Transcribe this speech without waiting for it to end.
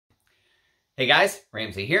Hey guys,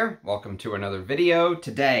 Ramsey here. Welcome to another video.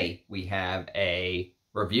 Today we have a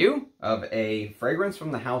review of a fragrance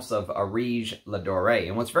from the house of Areej Le Dore.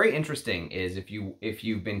 And what's very interesting is if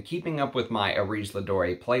you've been keeping up with my Areej Le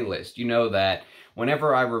Dore playlist, you know that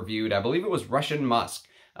whenever I reviewed, I believe it was Russian Musk,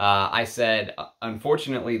 I said,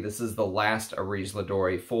 unfortunately, this is the last Areej Le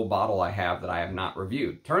Dore full bottle I have that I have not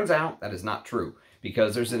reviewed. Turns out that is not true,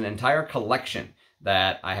 because there's an entire collection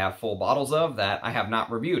that I have full bottles of that I have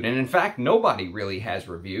not reviewed. And in fact, nobody really has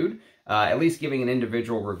reviewed, at least giving an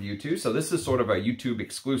individual review to. So this is sort of a YouTube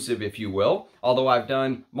exclusive, if you will. Although I've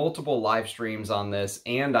done multiple live streams on this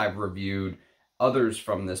and I've reviewed others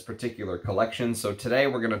from this particular collection. So today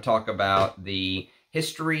we're going to talk about the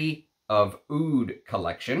History of Oud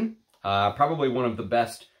collection. Probably one of the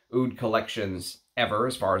best oud collections ever,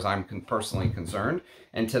 as far as I'm personally concerned.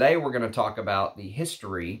 And today we're going to talk about the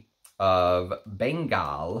history of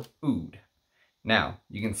Bengal oud. Now,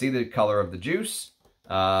 you can see the color of the juice.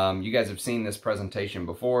 You guys have seen this presentation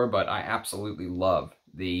before, but I absolutely love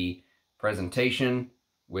the presentation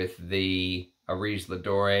with the Areej Le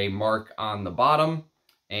Dore mark on the bottom,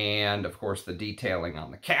 and of course the detailing on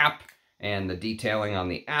the cap, and the detailing on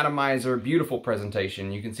the atomizer. Beautiful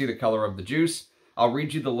presentation. You can see the color of the juice. I'll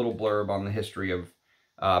read you the little blurb on the history of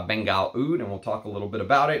Bengal oud, and we'll talk a little bit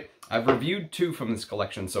about it. I've reviewed two from this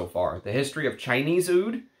collection so far: the history of Chinese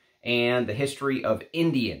oud and the history of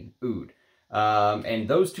Indian oud. And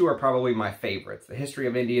those two are probably my favorites: the history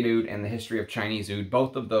of Indian oud and the history of Chinese oud.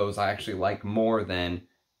 Both of those I actually like more than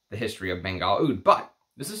the history of Bengal oud, but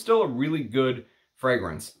this is still a really good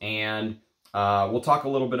fragrance, and we'll talk a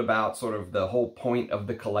little bit about sort of the whole point of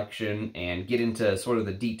the collection and get into sort of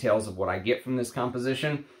the details of what I get from this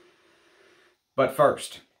composition. But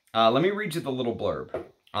first, let me read you the little blurb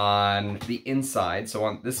on the inside.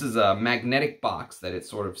 So this is a magnetic box that it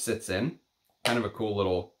sort of sits in. Kind of a cool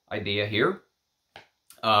little idea here.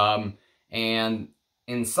 And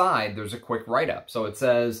inside, there's a quick write-up. So it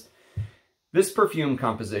says, this perfume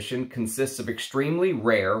composition consists of extremely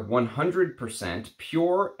rare, 100%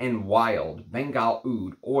 pure and wild Bengal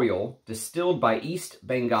oud oil distilled by East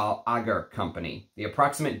Bengal Agar Company. The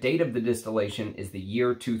approximate date of the distillation is the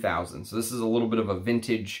year 2000. So this is a little bit of a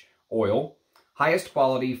vintage oil. Highest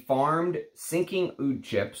quality farmed sinking oud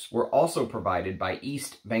chips were also provided by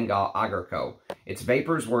East Bengal Agar Co. Its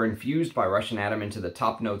vapors were infused by Russian atom into the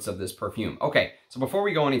top notes of this perfume. Okay, so before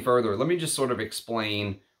we go any further, let me just sort of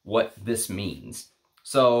explain what this means.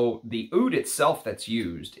 So the oud itself that's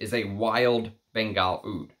used is a wild Bengal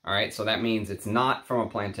oud. All right, so that means it's not from a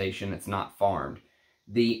plantation, it's not farmed.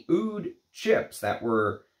 The oud chips that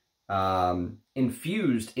were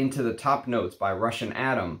infused into the top notes by Russian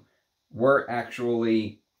atom were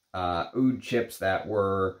actually oud chips that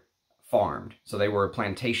were farmed. So they were a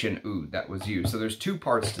plantation oud that was used. So there's two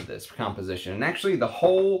parts to this composition. And actually the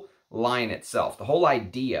whole line itself, the whole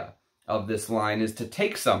idea of this line is to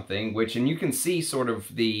take something which, and you can see sort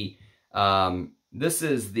of the, this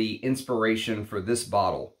is the inspiration for this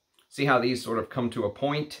bottle. See how these sort of come to a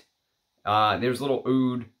point? There's little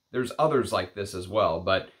oud. There's others like this as well,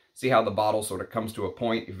 but see how the bottle sort of comes to a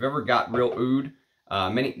point? If you've ever got real oud,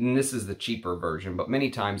 and this is the cheaper version, but many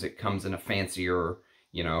times it comes in a fancier,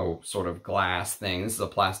 you know, sort of glass thing. This is a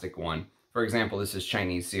plastic one. For example, this is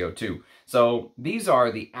Chinese CO2. So these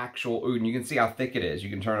are the actual oud, and you can see how thick it is. You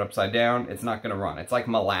can turn it upside down. It's not going to run. It's like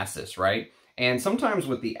molasses, right? And sometimes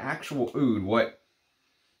with the actual oud,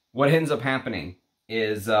 what ends up happening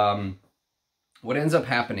is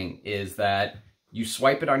that you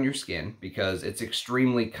swipe it on your skin because it's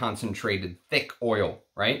extremely concentrated, thick oil,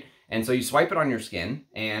 right? And so you swipe it on your skin,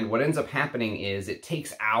 and what ends up happening is it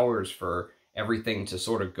takes hours for everything to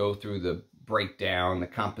sort of go through the breakdown, the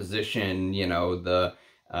composition, you know, the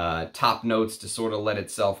top notes to sort of let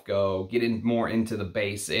itself go, get in more into the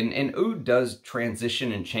base. And oud does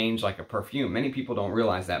transition and change like a perfume. Many people don't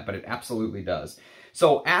realize that, but it absolutely does.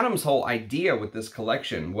 So Adam's whole idea with this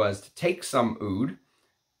collection was to take some oud,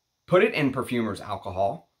 put it in perfumer's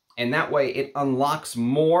alcohol, and that way it unlocks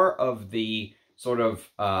more of the sort of,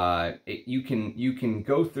 you can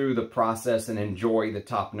go through the process and enjoy the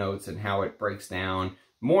top notes and how it breaks down,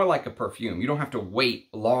 more like a perfume. You don't have to wait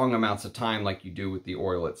long amounts of time like you do with the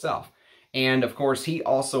oil itself. And of course, he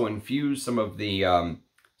also infused some of the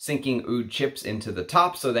sinking oud chips into the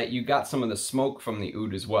top so that you got some of the smoke from the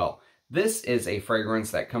oud as well. This is a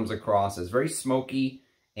fragrance that comes across as very smoky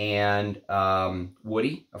and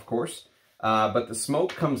woody, of course. But the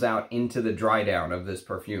smoke comes out into the dry down of this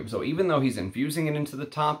perfume. So even though he's infusing it into the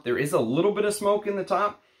top, there is a little bit of smoke in the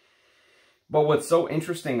top. But what's so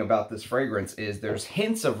interesting about this fragrance is there's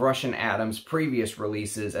hints of Russian Adam's previous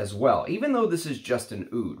releases as well, even though this is just an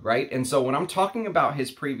oud, right? And so when I'm talking about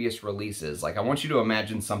his previous releases, like I want you to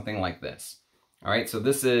imagine something like this. All right, so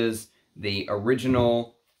this is the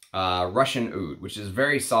original Russian oud, which is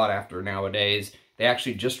very sought after nowadays. They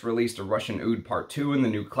actually just released a Russian oud part 2 in the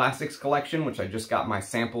new Classics collection, which I just got my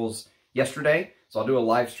samples yesterday. So I'll do a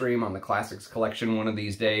live stream on the Classics collection one of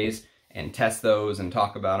these days and test those and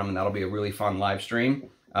talk about them, and that'll be a really fun live stream.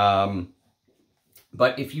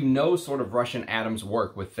 But if you know sort of Russian Adam's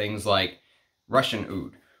work with things like Russian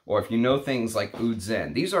oud, or if you know things like Oud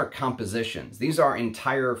Zen, these are compositions. These are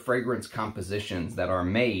entire fragrance compositions that are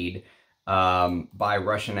made by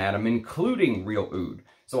Russian Adam, including real oud.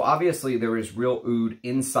 So obviously there is real oud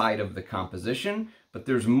inside of the composition, but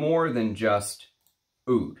there's more than just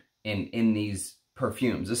oud in these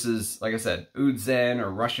perfumes. This is, like I said, Oud Zen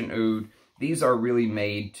or Russian oud. These are really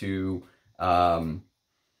made to,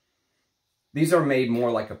 these are made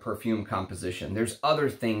more like a perfume composition. There's other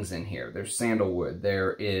things in here. There's sandalwood.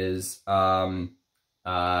 There is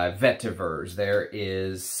vetivers. There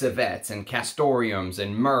is civets and castoreums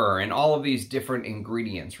and myrrh and all of these different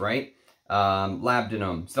ingredients, right?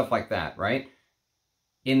 Labdanum, stuff like that, right?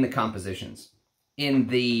 In the compositions. In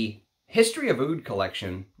the History of Oud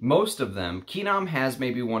collection, most of them, Kinam has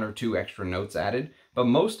maybe 1 or 2 extra notes added, but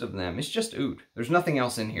most of them, it's just oud. There's nothing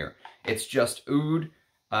else in here. It's just oud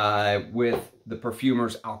with the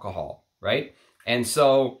perfumer's alcohol, right? And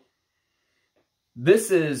so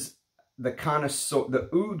this is the connoisseur, the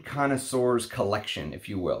oud connoisseur's collection, if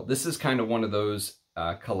you will. This is kind of one of those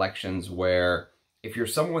collections where if you're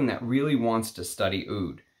someone that really wants to study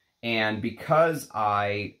oud, and because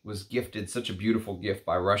I was gifted such a beautiful gift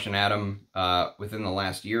by Russian Adam within the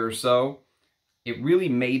last year or so, it really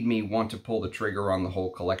made me want to pull the trigger on the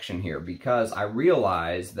whole collection here, because I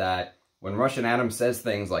realized that when Russian Adam says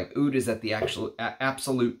things like oud is at the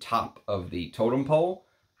absolute top of the totem pole,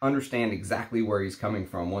 understand exactly where he's coming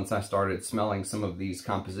from once I started smelling some of these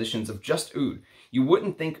compositions of just oud. You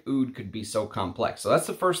wouldn't think oud could be so complex. So that's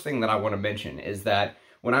the first thing that I want to mention, is that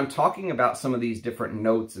when I'm talking about some of these different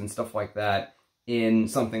notes and stuff like that in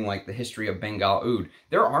something like the History of Bengal Oud,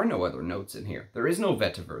 there are no other notes in here. There is no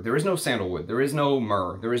vetiver, there is no sandalwood, there is no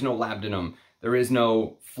myrrh, there is no labdanum, there is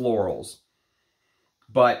no florals.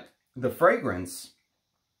 But the fragrance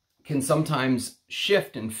can sometimes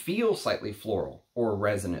shift and feel slightly floral or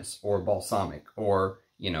resinous or balsamic, or,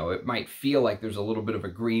 you know, it might feel like there's a little bit of a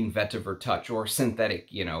green vetiver touch, or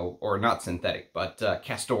synthetic, you know, or not synthetic, but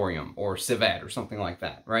castoreum or civet or something like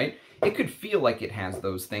that, right? It could feel like it has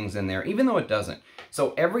those things in there, even though it doesn't.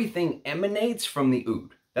 So everything emanates from the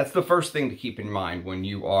oud. That's the first thing to keep in mind when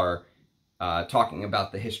you are talking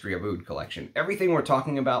about the History of Oud collection. Everything we're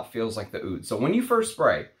talking about feels like the oud. So when you first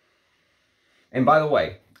spray, and by the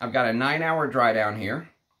way, I've got a 9-hour dry down here,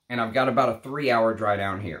 and I've got about a 3-hour dry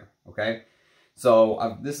down here, okay?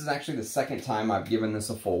 So this is actually the second time I've given this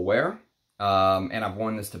a full wear, and I've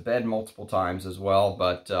worn this to bed multiple times as well,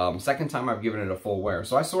 but second time I've given it a full wear.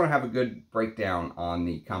 So I sort of have a good breakdown on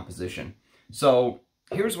the composition. So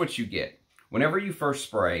here's what you get. Whenever you first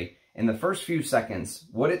spray, in the first few seconds,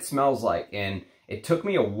 what it smells like, and it took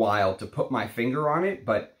me a while to put my finger on it,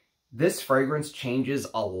 but this fragrance changes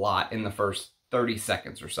a lot in the first 30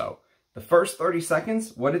 seconds or so. The first 30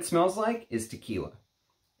 seconds, what it smells like is tequila.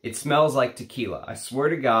 It smells like tequila. I swear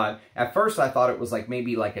to God. At first, I thought it was like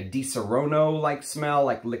maybe like a Di Serono-like smell,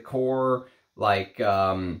 like liqueur, like, you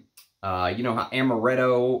know how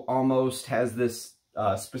amaretto almost has this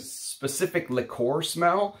specific liqueur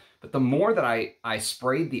smell? But the more that I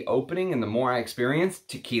sprayed the opening and the more I experienced,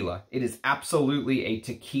 tequila. It is absolutely a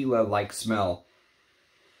tequila-like smell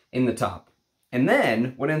in the top. And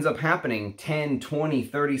then what ends up happening 10, 20,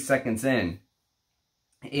 30 seconds in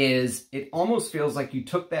is it almost feels like you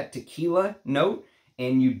took that tequila note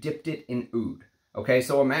and you dipped it in oud. Okay,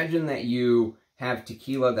 so imagine that you have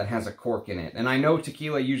tequila that has a cork in it. And I know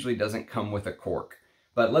tequila usually doesn't come with a cork,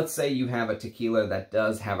 but let's say you have a tequila that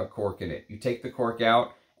does have a cork in it. You take the cork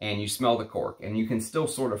out and you smell the cork, and you can still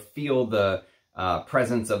sort of feel the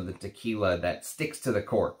presence of the tequila that sticks to the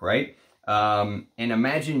cork, right? And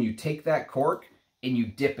imagine you take that cork and you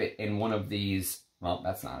dip it in one of these, well,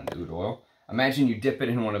 that's not an oud oil. Imagine you dip it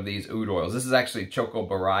in one of these oud oils. This is actually Choco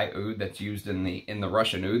Barai oud that's used in the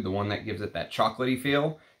Russian oud, the one that gives it that chocolatey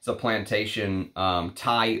feel. It's a plantation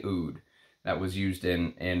Thai oud that was used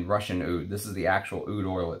in Russian oud. This is the actual oud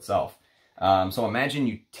oil itself. So imagine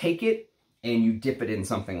you take it and you dip it in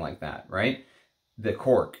something like that, right? The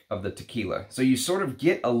cork of the tequila. So you sort of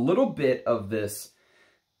get a little bit of this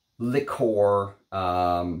liqueur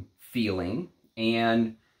feeling,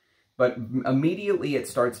 But immediately it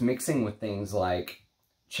starts mixing with things like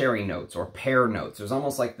cherry notes or pear notes. There's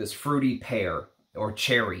almost like this fruity pear or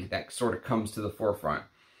cherry that sort of comes to the forefront.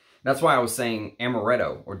 That's why I was saying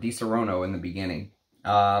amaretto or di Serono in the beginning.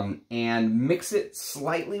 And mix it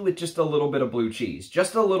slightly with just a little bit of blue cheese.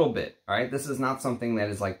 Just a little bit, all right? This is not something that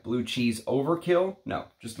is like blue cheese overkill. No,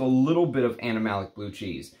 just a little bit of animalic blue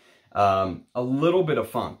cheese. A little bit of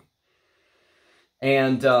funk.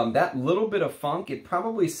 And that little bit of funk, it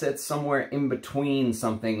probably sits somewhere in between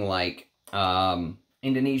something like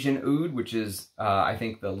Indonesian oud, which is, I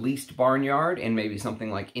think, the least barnyard, and maybe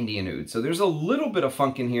something like Indian oud. So there's a little bit of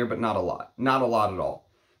funk in here, but not a lot. Not a lot at all.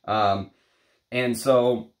 And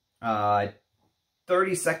so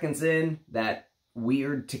 30 seconds in, that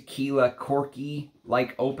weird tequila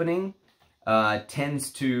corky-like opening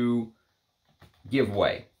tends to give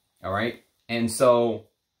way, all right? And so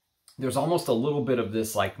there's almost a little bit of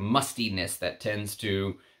this like mustiness that tends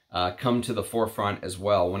to come to the forefront as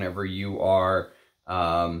well whenever you are,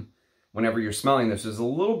 whenever you're smelling this. There's a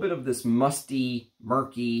little bit of this musty,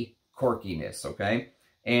 murky corkiness, okay?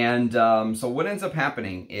 And so what ends up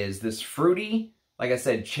happening is this fruity, like I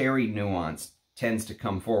said, cherry nuance tends to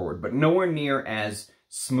come forward, but nowhere near as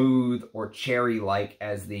smooth or cherry-like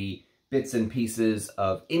as the bits and pieces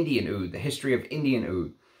of Indian oud, the history of Indian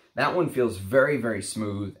oud. That one feels very, very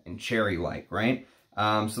smooth and cherry-like, right?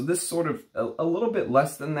 So this sort of a little bit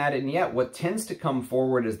less than that, and yet what tends to come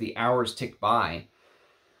forward as the hours tick by,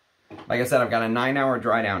 like I said, I've got a 9-hour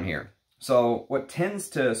dry down here. So what tends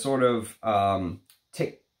to sort of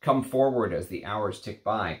come forward as the hours tick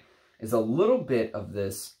by is a little bit of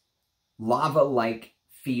this lava-like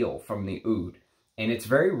feel from the oud. And it's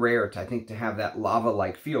very rare, I think, to have that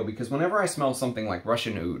lava-like feel, because whenever I smell something like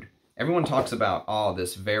Russian oud, everyone talks about, oh,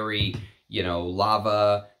 this very, you know,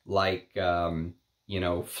 lava-like, you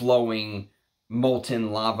know, flowing,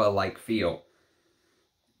 molten lava-like feel.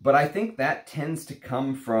 But I think that tends to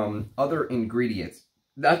come from other ingredients,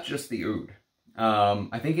 not just the oud.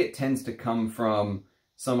 I think it tends to come from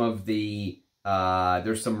some of the,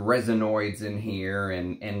 there's some resinoids in here,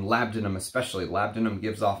 and labdanum especially. Labdanum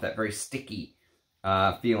gives off that very sticky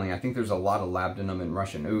feeling. I think there's a lot of labdanum in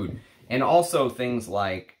Russian oud. And also things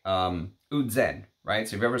like oud zen, right?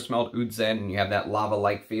 So if you've ever smelled oud zen and you have that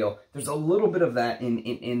lava-like feel, there's a little bit of that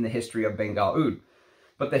in the history of Bengal oud.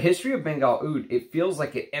 But the history of Bengal oud, it feels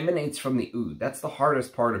like it emanates from the oud. That's the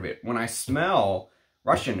hardest part of it. When I smell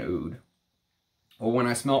Russian oud, or when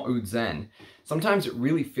I smell oud zen, sometimes it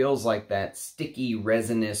really feels like that sticky,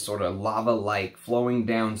 resinous, sort of lava-like, flowing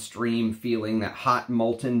downstream feeling, that hot,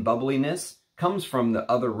 molten bubbliness comes from the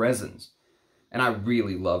other resins. And I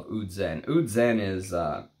really love oud zen. Oud zen is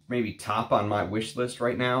maybe top on my wish list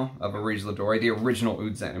right now of Areej Le Dore. The original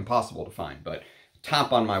oud zen, impossible to find, but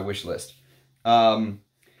top on my wish list. And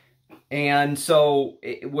so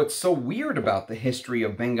what's so weird about the history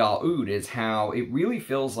of Bengal oud is how it really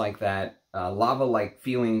feels like that lava-like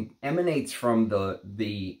feeling emanates from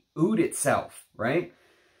the oud itself, right?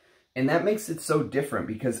 And that makes it so different,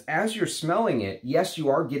 because as you're smelling it, yes, you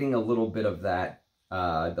are getting a little bit of that,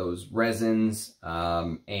 those resins,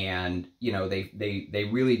 and, you know, they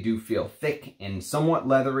really do feel thick and somewhat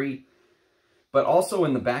leathery, but also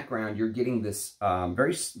in the background, you're getting this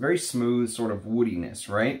very, very smooth sort of woodiness,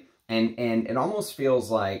 right? And it almost feels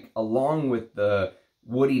like, along with the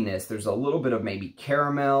woodiness, there's a little bit of maybe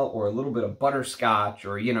caramel or a little bit of butterscotch,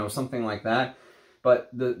 or, you know, something like that. But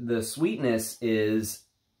the sweetness is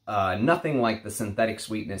nothing like the synthetic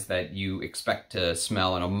sweetness that you expect to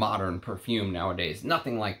smell in a modern perfume nowadays.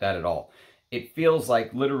 Nothing like that at all. It feels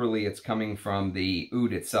like literally it's coming from the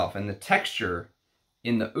oud itself. And the texture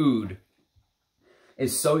in the oud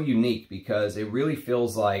is so unique, because it really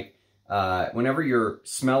feels like whenever you're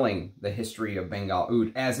smelling the history of Bengal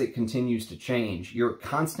oud, as it continues to change, you're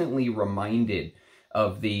constantly reminded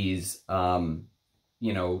of these,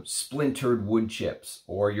 you know, splintered wood chips,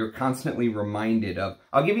 or you're constantly reminded of,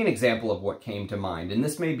 I'll give you an example of what came to mind, and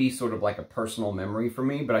this may be sort of like a personal memory for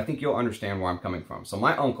me, but I think you'll understand where I'm coming from. So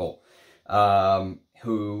my uncle,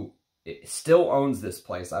 who still owns this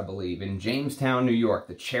place, I believe, in Jamestown, New York,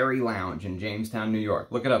 the Cherry Lounge in Jamestown, New York.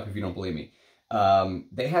 Look it up if you don't believe me.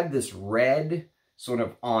 They had this red sort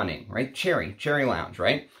of awning, right? Cherry Lounge,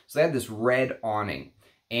 right? So they had this red awning.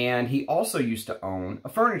 And he also used to own a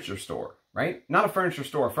furniture store, right? Not a furniture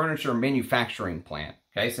store, a furniture manufacturing plant,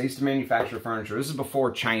 okay? So he used to manufacture furniture. This is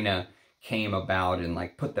before China came about and,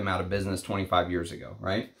 like, put them out of business 25 years ago,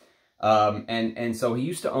 right? And so he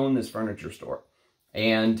used to own this furniture store.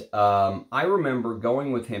 And I remember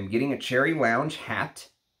going with him, getting a Cherry Lounge hat,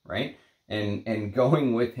 right? And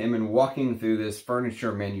going with him and walking through this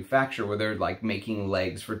furniture manufacturer where they're, like, making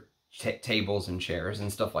legs for tables and chairs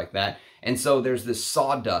and stuff like that. And so there's this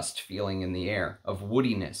sawdust feeling in the air of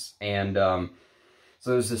woodiness. And so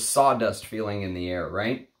there's this sawdust feeling in the air,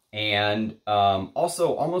 right? And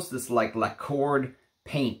also almost this like lacquered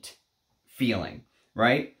paint feeling,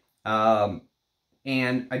 right?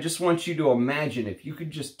 And I just want you to imagine if you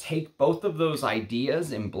could just take both of those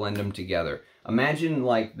ideas and blend them together. Imagine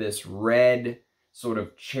like this red sort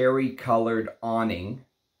of cherry-colored awning,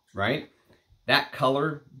 right? That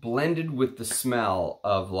color blended with the smell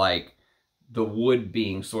of like the wood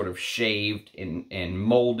being sort of shaved and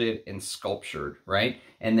molded and sculptured, right?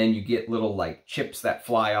 And then you get little like chips that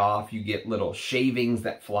fly off. You get little shavings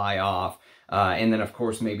that fly off. And then, of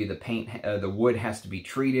course, maybe the paint, the wood has to be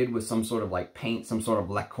treated with some sort of like paint, some sort of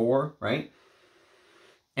lacquer, right?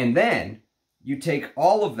 And then you take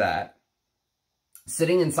all of that,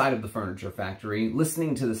 sitting inside of the furniture factory,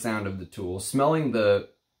 listening to the sound of the tools, smelling the,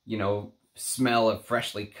 you know, smell of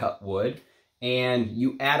freshly cut wood, and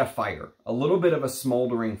you add a fire, a little bit of a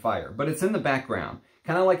smoldering fire, but it's in the background.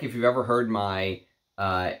 Kind of like if you've ever heard my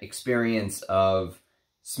experience of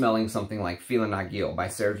smelling something like Fil Nagil by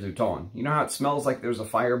Serge Luton. You know how it smells like there's a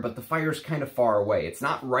fire, but the fire's kind of far away. It's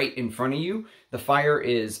not right in front of you. The fire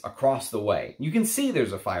is across the way. You can see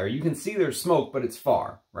there's a fire. You can see there's smoke, but it's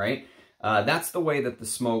far, right? That's the way that the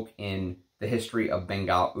smoke in the history of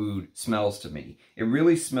Bengal oud smells to me. It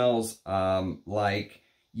really smells like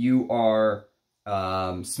you are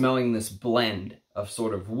smelling this blend of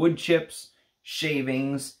sort of wood chips,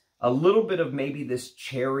 shavings, a little bit of maybe this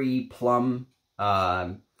cherry plum,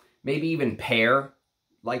 maybe even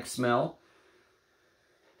pear-like smell,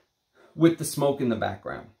 with the smoke in the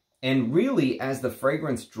background. And really, as the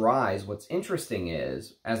fragrance dries, what's interesting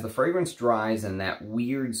is, as the fragrance dries and that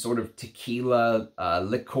weird sort of tequila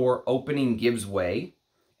liqueur opening gives way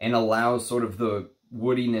and allows sort of the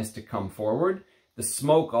woodiness to come forward, the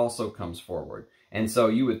smoke also comes forward. And so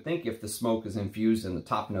you would think if the smoke is infused in the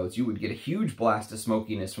top notes, you would get a huge blast of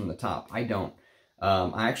smokiness from the top. I don't.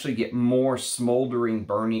 I actually get more smoldering,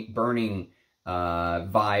 burning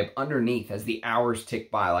vibe underneath as the hours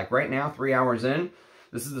tick by. Like right now, 3 hours in,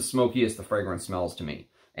 this is the smokiest the fragrance smells to me.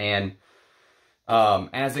 And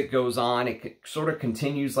as it goes on, it sort of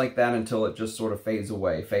continues like that until it just sort of fades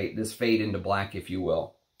away. Fade into black, if you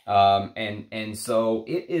will. And so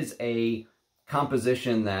it is a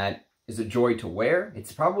composition that is a joy to wear.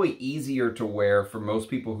 It's probably easier to wear for most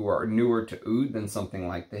people who are newer to oud than something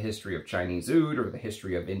like the history of Chinese oud or the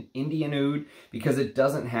history of Indian oud, because it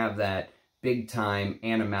doesn't have that big time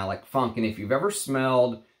animalic funk. And if you've ever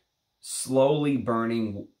smelled slowly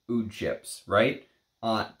burning oud chips, right?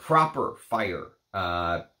 Proper fire,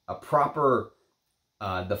 the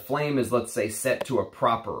flame is, let's say, set to a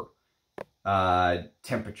proper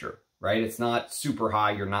temperature, right? It's not super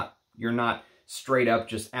high. You're not straight up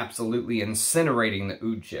just absolutely incinerating the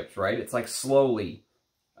oud chips, right? It's like slowly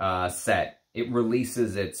set. It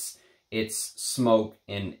releases its smoke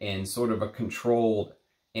in sort of a controlled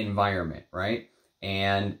environment, right?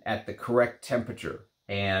 And at the correct temperature.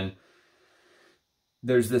 And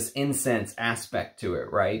there's this incense aspect to it,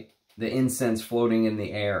 right? The incense floating in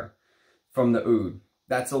the air from the oud.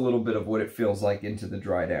 That's a little bit of what it feels like into the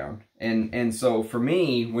dry down. And so for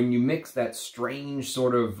me, when you mix that strange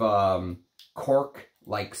sort of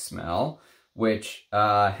cork-like smell, which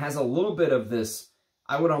has a little bit of this,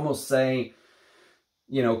 I would almost say,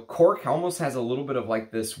 you know, cork almost has a little bit of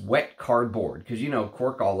like this wet cardboard, because, you know,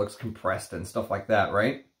 cork all looks compressed and stuff like that,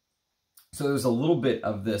 right? So there's a little bit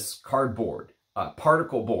of this cardboard,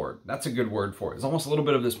 particle board. That's a good word for it. It's almost a little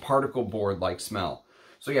bit of this particle board-like smell.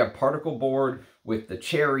 So you have particle board with the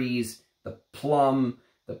cherries, the plum,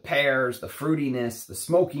 the pears, the fruitiness, the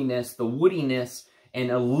smokiness, the woodiness,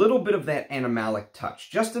 and a little bit of that animalic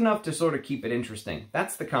touch, just enough to sort of keep it interesting.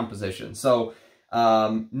 That's the composition. So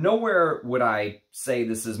nowhere would I say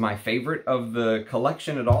this is my favorite of the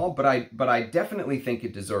collection at all, but I definitely think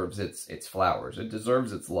it deserves its flowers. It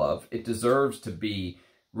deserves its love. It deserves to be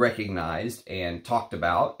recognized and talked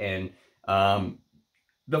about. And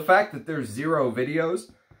the fact that there's zero videos,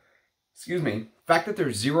 the fact that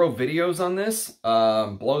there's zero videos on this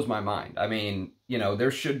blows my mind. I mean, you know,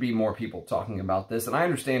 there should be more people talking about this, and I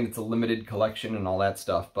understand it's a limited collection and all that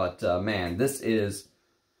stuff, but man, this is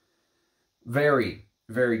very,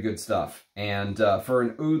 very good stuff. And for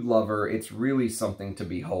an oud lover, it's really something to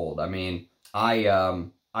behold. I mean, I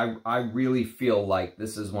really feel like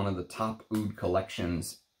this is one of the top oud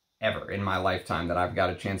collections ever in my lifetime that I've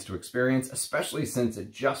got a chance to experience, especially since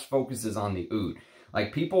it just focuses on the oud.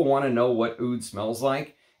 Like, people want to know what oud smells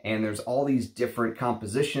like, and there's all these different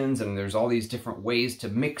compositions, and there's all these different ways to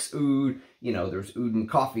mix oud. You know, there's oud and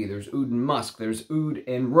coffee, there's oud and musk, there's oud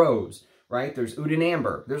and rose, right? There's oud and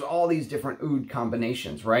amber. There's all these different oud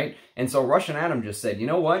combinations, right? And so Russian Adam just said, you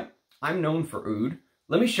know what? I'm known for oud.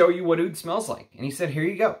 Let me show you what oud smells like. And he said, here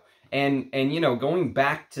you go. And you know, going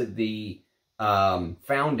back to the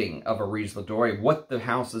founding of Areej Le Dore, what the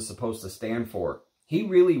house is supposed to stand for, he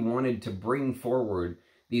really wanted to bring forward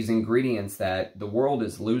these ingredients that the world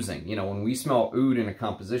is losing. You know, when we smell oud in a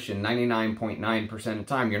composition, 99.9% of the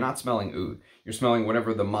time, you're not smelling oud. You're smelling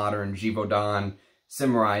whatever the modern Givaudan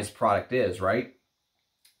simmerized product is, right?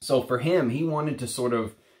 So for him, he wanted to sort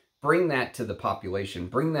of bring that to the population,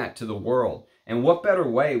 bring that to the world. And what better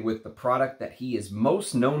way with the product that he is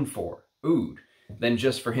most known for, oud, than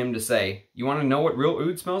just for him to say, you want to know what real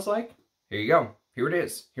oud smells like? Here you go. Here it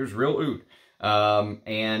is. Here's real oud.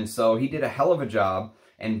 And so he did a hell of a job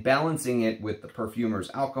and balancing it with the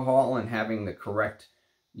perfumer's alcohol and having the correct,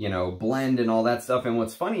 you know, blend and all that stuff. And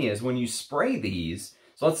what's funny is when you spray these,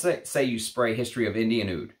 so let's say you spray history of Indian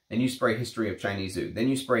oud, then you spray history of Chinese oud, then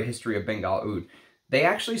you spray history of Bengal oud. They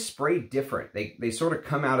actually spray different. They sort of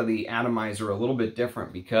come out of the atomizer a little bit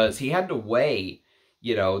different because he had to weigh,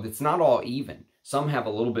 you know, it's not all even. Some have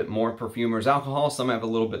a little bit more perfumer's alcohol, some have a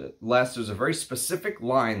little bit less. There's a very specific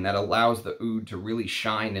line that allows the oud to really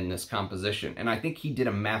shine in this composition. And I think he did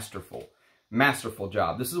a masterful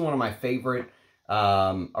job. This is one of my favorite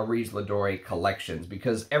Areej Le Dore collections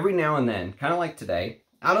because every now and then, kind of like today,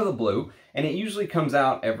 out of the blue, and it usually comes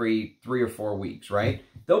out every 3 or 4 weeks, right?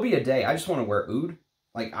 There'll be a day, I just want to wear oud.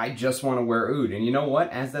 Like, I just want to wear oud. And you know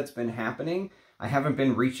what? As that's been happening, I haven't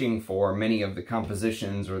been reaching for many of the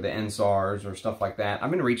compositions or the NSARs or stuff like that.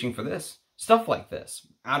 I've been reaching for this, stuff like this,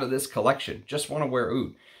 out of this collection. Just want to wear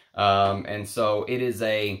oud. And so it is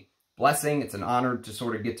a blessing. It's an honor to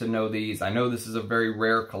sort of get to know these. I know this is a very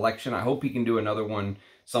rare collection. I hope he can do another one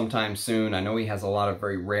sometime soon. I know he has a lot of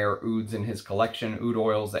very rare ouds in his collection, oud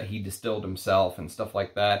oils that he distilled himself and stuff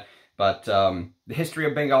like that. But the history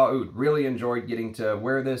of Bengal oud, really enjoyed getting to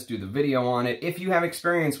wear this, do the video on it. If you have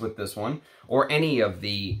experience with this one or any of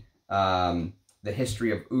the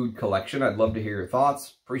history of oud collection, I'd love to hear your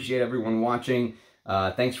thoughts. Appreciate everyone watching.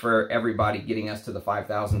 Thanks for everybody getting us to the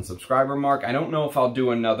 5,000 subscriber mark. I don't know if I'll do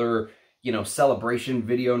another, you know, celebration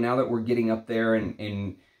video now that we're getting up there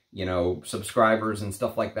in you know, subscribers and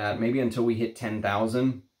stuff like that. Maybe until we hit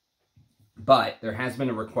 10,000. But there has been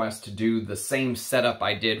a request to do the same setup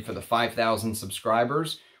I did for the 5,000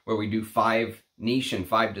 subscribers, where we do 5 niche and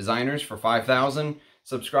 5 designers for 5,000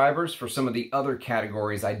 subscribers for some of the other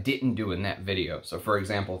categories I didn't do in that video. So for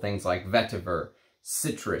example, things like vetiver,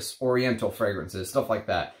 citrus, oriental fragrances, stuff like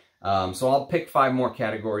that. So I'll pick 5 more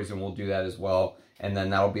categories and we'll do that as well. And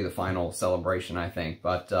then that'll be the final celebration, I think.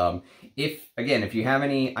 But if you have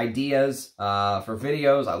any ideas for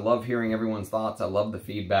videos, I love hearing everyone's thoughts. I love the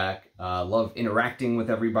feedback. Love interacting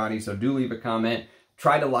with everybody. So do leave a comment.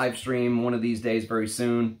 Try to live stream one of these days very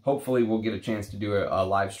soon. Hopefully we'll get a chance to do a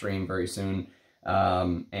live stream very soon.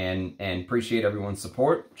 And appreciate everyone's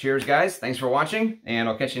support. Cheers, guys. Thanks for watching, and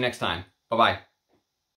I'll catch you next time. Bye-bye.